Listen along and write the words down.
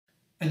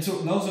And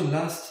so now the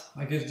last,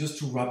 I guess, just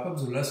to wrap up,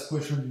 the last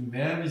question you may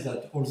have is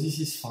that all this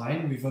is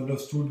fine. We've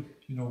understood,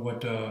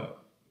 what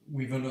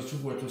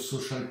a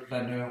social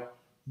planner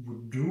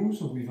would do.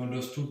 So we've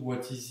understood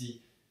what is the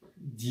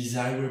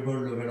desirable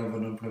level of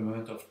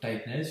unemployment of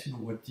tightness.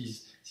 What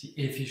is the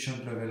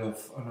efficient level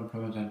of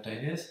unemployment and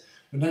tightness.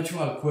 The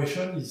natural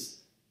question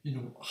is,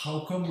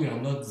 how come we are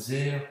not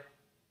there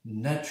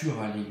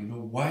naturally?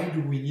 Why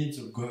do we need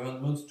the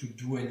governments to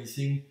do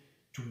anything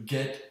to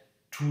get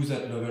to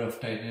that level of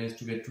tightness,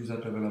 to get to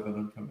that level of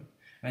unemployment?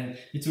 And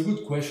it's a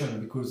good question,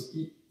 because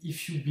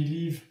if you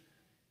believe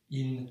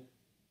in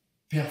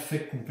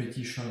perfect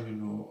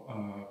competition,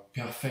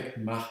 perfect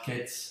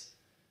markets,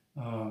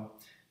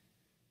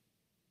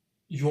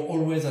 you're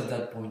always at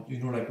that point.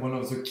 Like one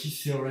of the key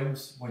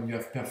theorems when you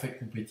have perfect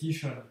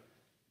competition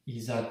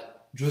is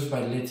that just by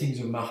letting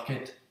the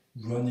market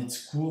run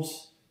its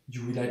course,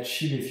 you will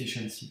achieve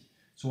efficiency.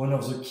 So one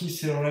of the key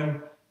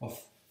theorems of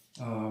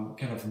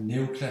kind of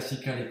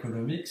neoclassical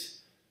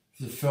economics,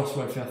 the first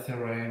welfare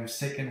theorem,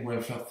 second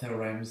welfare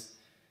theorems,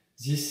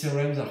 these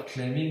theorems are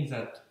claiming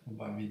that,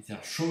 they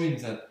are showing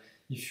that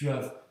if you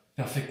have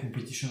perfect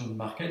competition on the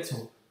market,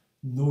 so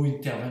no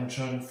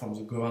intervention from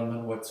the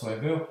government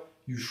whatsoever,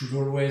 you should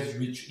always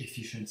reach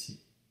efficiency.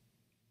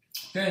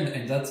 Okay,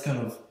 and that's kind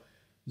of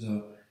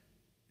the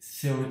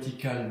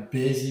theoretical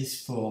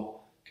basis for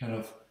kind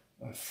of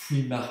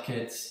free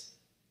markets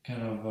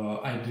kind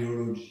of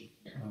ideology.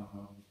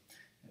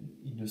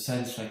 In a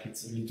sense, like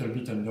it's a little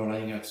bit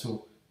underlying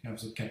also kind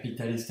of the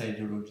capitalist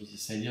ideology,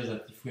 this idea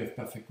that if we have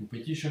perfect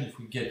competition, if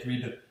we get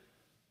rid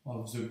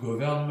of the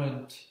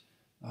government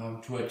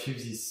to achieve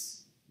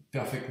this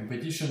perfect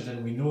competition,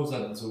 then we know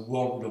that the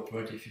world would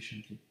operate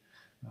efficiently.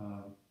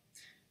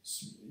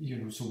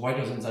 So why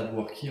doesn't that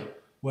work here?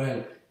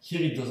 Well,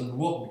 here it doesn't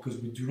work because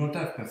we do not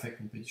have perfect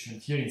competition.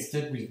 Here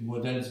instead we've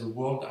modeled the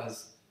world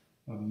as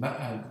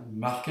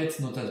markets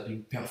not as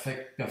being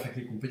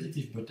perfectly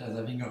competitive, but as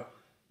having a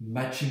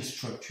matching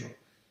structure.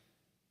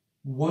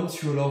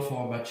 Once you allow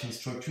for a matching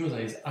structure,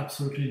 there is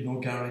absolutely no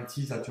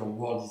guarantee that your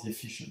world is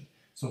efficient.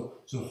 So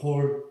the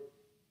whole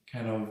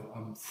kind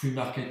of free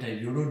market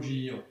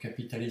ideology or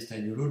capitalist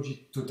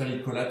ideology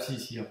totally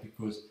collapses here,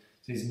 because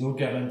there is no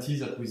guarantee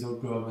that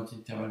without government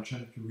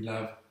intervention you will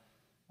have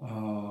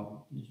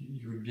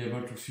you will be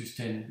able to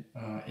sustain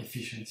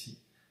efficiency.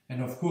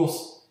 And of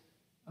course,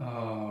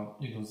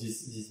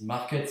 these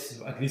markets,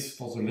 at least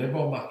for the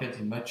labor market,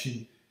 the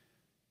matching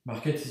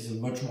market is a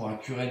much more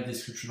accurate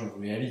description of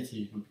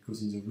reality,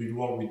 because in the real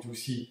world we do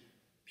see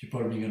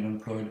people being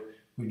unemployed,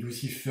 we do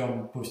see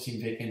firms posting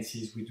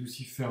vacancies, we do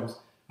see firms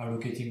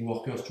allocating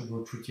workers to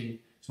recruiting.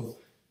 So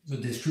the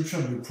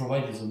description we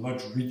provide is a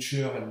much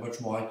richer and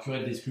much more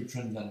accurate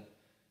description than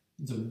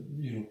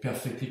the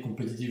perfectly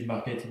competitive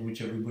market in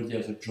which everybody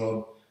has a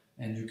job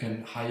and you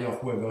can hire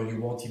whoever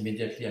you want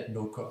immediately at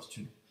no cost.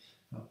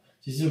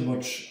 This is a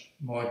much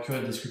more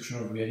accurate description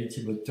of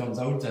reality, but it turns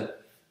out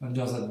that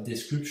under that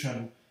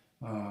description,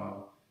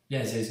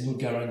 there is no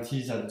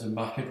guarantee that the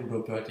market will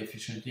operate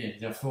efficiently,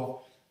 and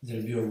therefore there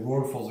will be a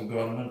role for the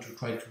government to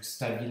try to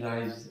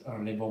stabilize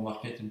our labor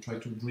market and try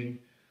to bring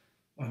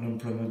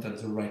unemployment at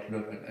the right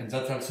level. And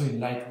that's also in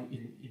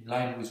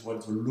line with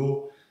what the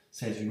law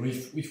says.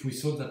 If we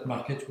thought that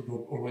market would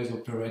always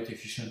operate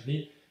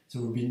efficiently,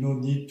 there would be no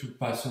need to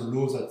pass a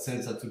law that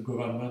says that the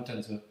government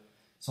and the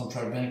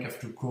central bank have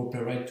to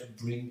cooperate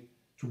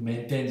to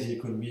maintain the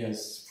economy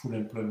as full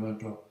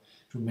employment, or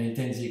to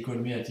maintain the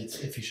economy at its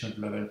efficient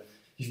level.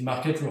 If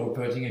markets were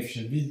operating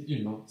efficiently,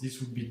 this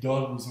would be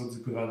done without the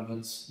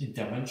government's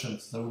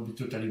interventions. That would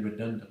be totally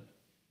redundant.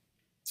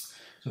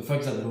 The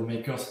fact that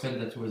lawmakers felt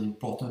that it was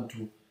important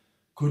to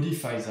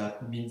codify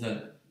that means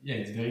that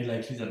it's very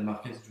likely that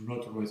markets do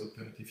not always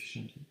operate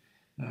efficiently.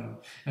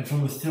 And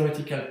from a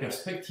theoretical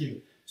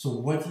perspective, so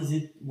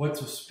what's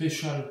so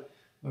special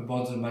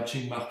about the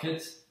matching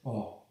market,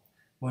 or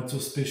what's so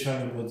special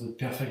about the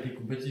perfectly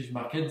competitive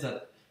market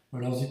that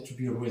allows it to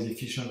be always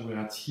efficient,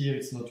 whereas here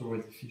it's not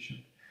always efficient?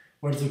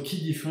 Well, the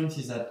key difference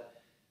is that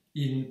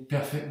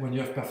when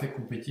you have perfect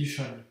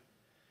competition,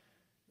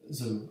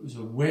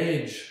 the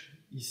wage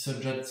is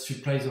such that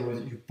supply is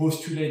always, you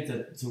postulate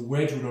that the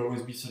wage will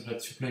always be such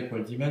that supply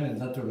equal demand, and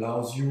that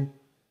allows you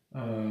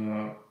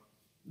to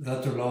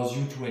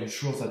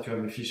ensure that you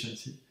have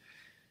efficiency.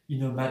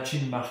 In a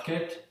matching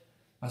market,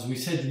 as we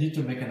said, you need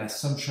to make an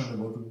assumption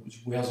about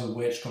where the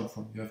wage comes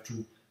from. You have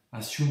to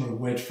assume a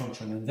wage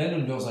function, and then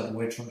under that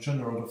wage function,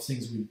 a lot of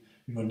things will,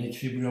 an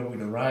equilibrium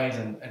will arise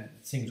and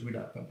things will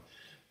happen.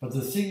 But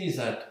the thing is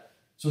that,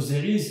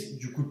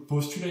 you could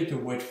postulate a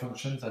wage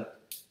function that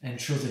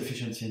ensures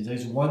efficiency, and there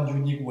is one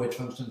unique wage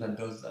function that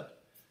does that.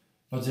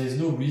 But there is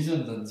no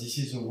reason that this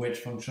is a wage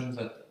function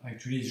that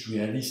actually is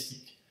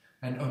realistic.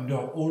 And under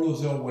all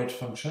other wage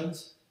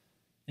functions,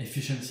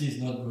 efficiency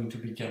is not going to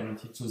be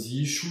guaranteed. So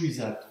the issue is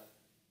that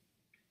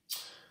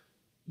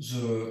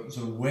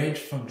the wage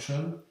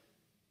function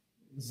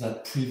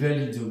that prevail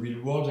in the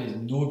real world, there is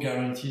no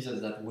guarantee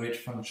that wage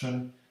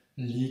function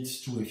leads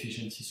to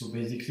efficiency. So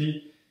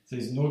basically, there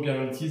is no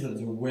guarantee that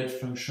the wage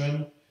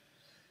function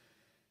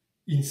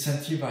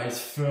incentivize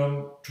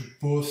firm to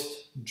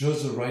post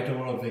just the right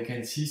amount of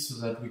vacancies so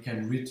that we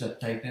can reach that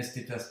tightness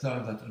theta star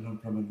and that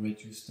unemployment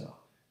rate U star.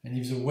 And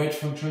if the wage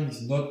function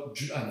is not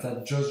at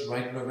that just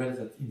right level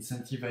that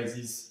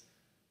incentivizes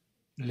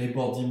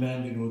labor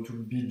demand, to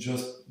be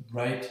just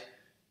right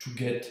to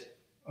get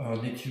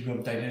an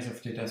equilibrium tightness of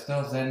theta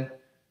star, then,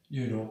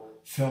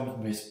 firms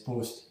may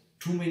post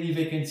too many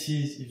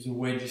vacancies if the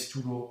wage is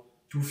too low,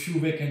 too few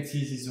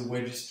vacancies if the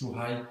wage is too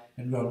high,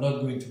 and we are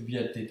not going to be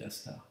at theta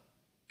star.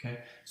 Okay,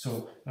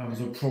 so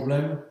the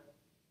problem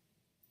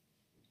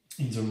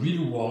in the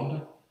real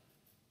world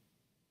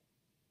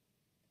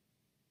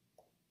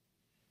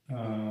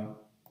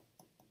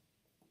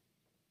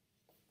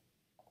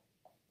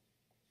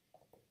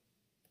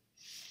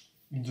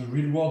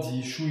the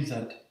issue is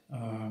that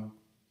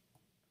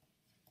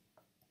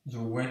the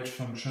wage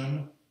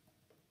function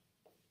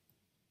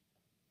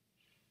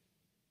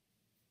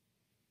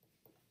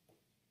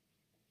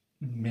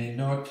may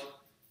not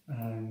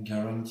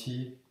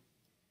guarantee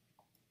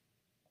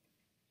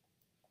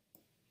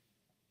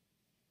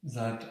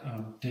that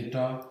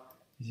theta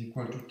is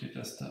equal to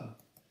theta star.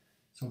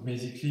 So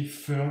basically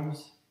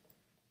firms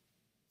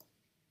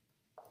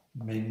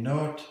may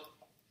not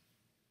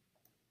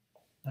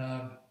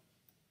have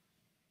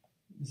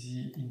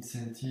the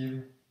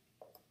incentive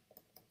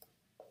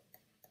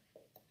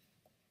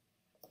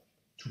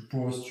to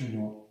post, a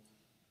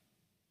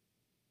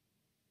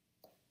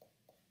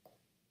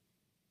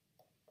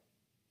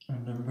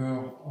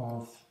number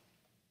of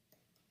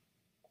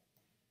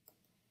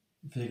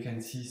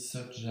vacancies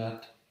such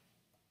that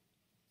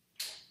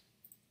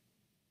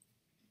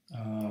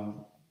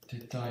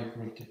theta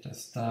equal theta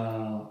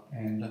star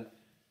and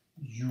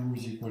U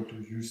is equal to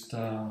U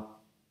star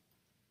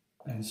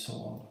and so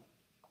on.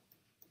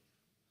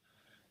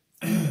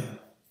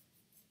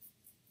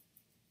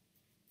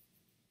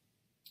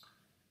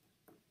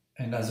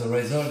 And as a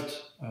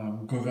result,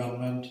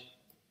 government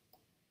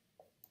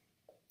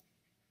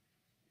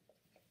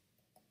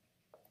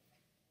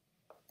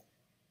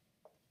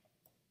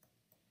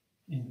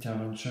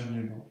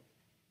intervention,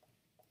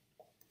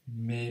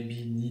 may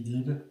be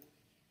needed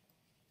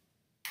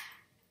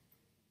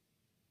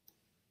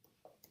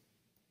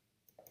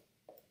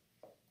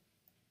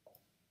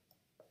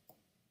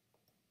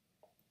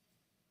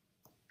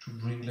to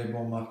bring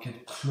labor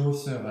market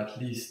closer, at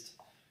least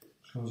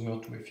closer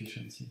to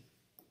efficiency.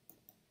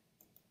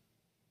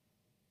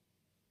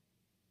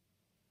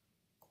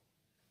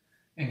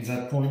 And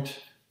that point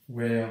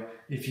where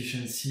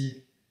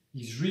efficiency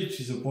is reached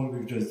is the point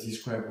we've just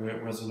described, where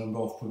the number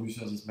of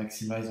producers is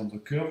maximized on the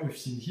curve we've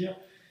seen here,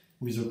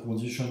 with the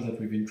condition that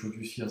we've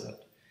introduced here,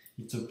 that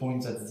it's a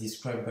point that's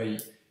described by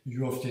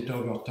U of theta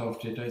over tau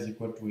of theta is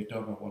equal to eta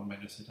over 1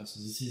 minus theta.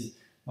 So this is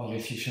our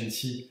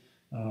efficiency.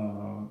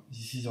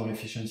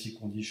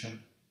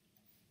 Condition.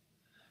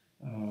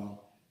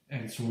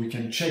 And so we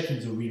can check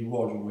in the real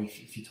world,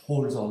 if it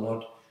holds or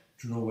not,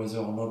 to know whether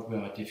or not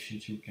we're at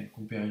efficiency. We can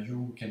compare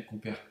U, we can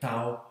compare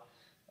tau,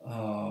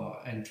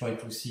 and try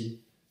to see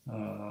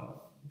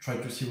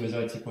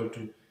whether it's equal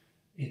to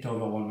eta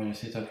over 1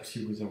 minus theta to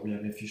see whether we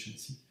have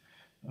efficiency.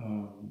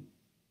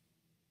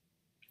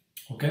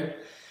 Okay,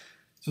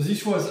 so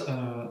this was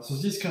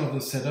this kind of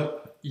the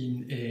setup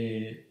in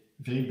a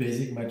very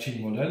basic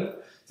matching model.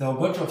 There are a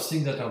bunch of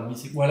things that are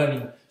missing.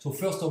 Well, so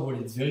first of all,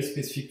 it's very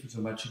specific to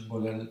the matching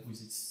model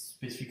with its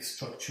specific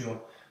structure.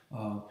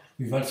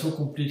 We've also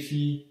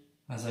completely,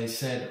 as I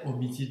said,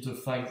 omitted the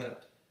fact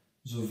that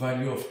the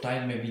value of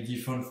time may be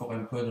different for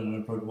employed and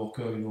unemployed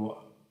worker.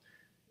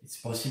 It's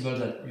possible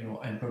that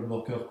employed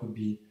worker could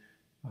be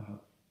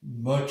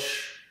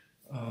much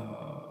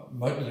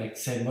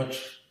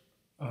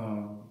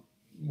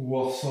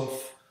worse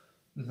off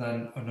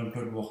than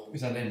employed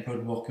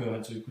worker,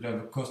 and so you could have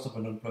a cost of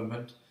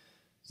unemployment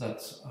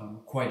that's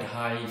quite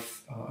high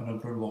if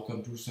unemployed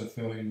workers do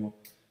suffer,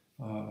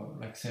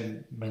 say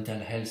mental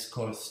health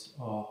cost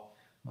or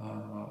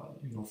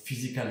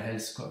physical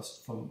health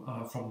cost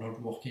from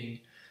not working.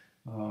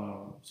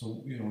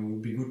 So it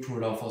would be good to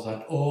allow for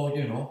that. Or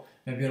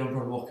maybe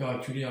unemployed workers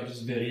actually are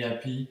just very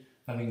happy,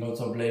 having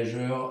lots of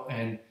leisure,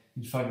 and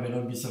in fact may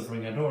not be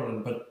suffering at all.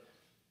 But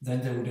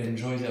then they would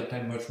enjoy their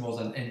time much more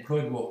than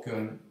employed worker,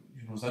 and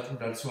that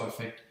would also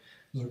affect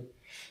the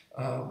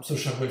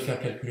social welfare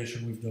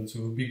calculation we've done. So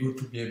it would be good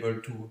to be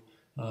able to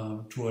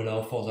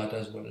allow for that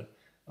as well.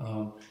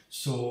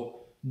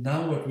 So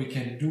now what we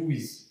can do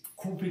is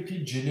completely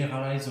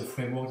generalize the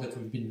framework that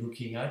we've been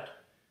looking at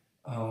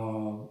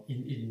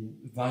in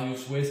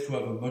various ways to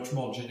have a much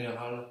more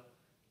general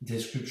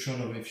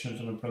description of efficient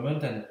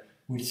unemployment, and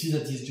we'll see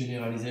that this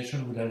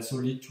generalization will also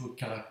lead to a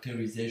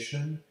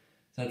characterization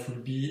that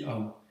will be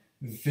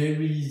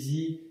very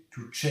easy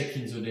to check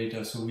in the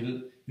data. So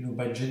we'll,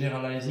 by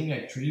generalizing,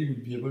 actually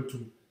we'll be able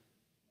to,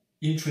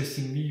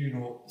 interestingly,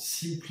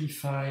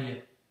 simplify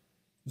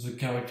the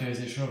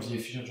characterization of the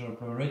efficient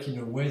unemployment rate in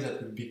a way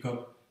that will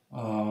become,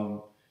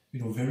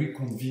 very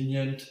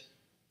convenient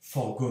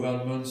for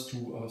governments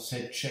to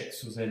set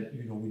checks. So that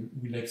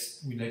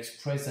we'll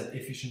express that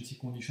efficiency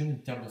condition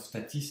in terms of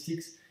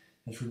statistics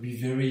It will be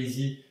very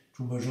easy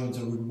to measure in the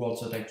real world.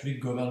 So that actually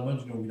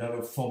government, will have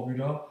a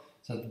formula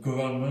that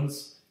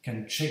governments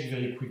can check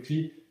very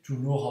quickly to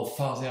know how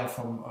far they are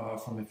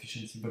from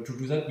efficiency. But to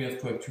do that, we have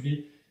to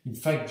actually, in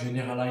fact,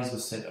 generalize the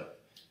setup,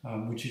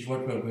 which is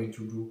what we are going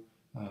to do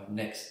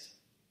next.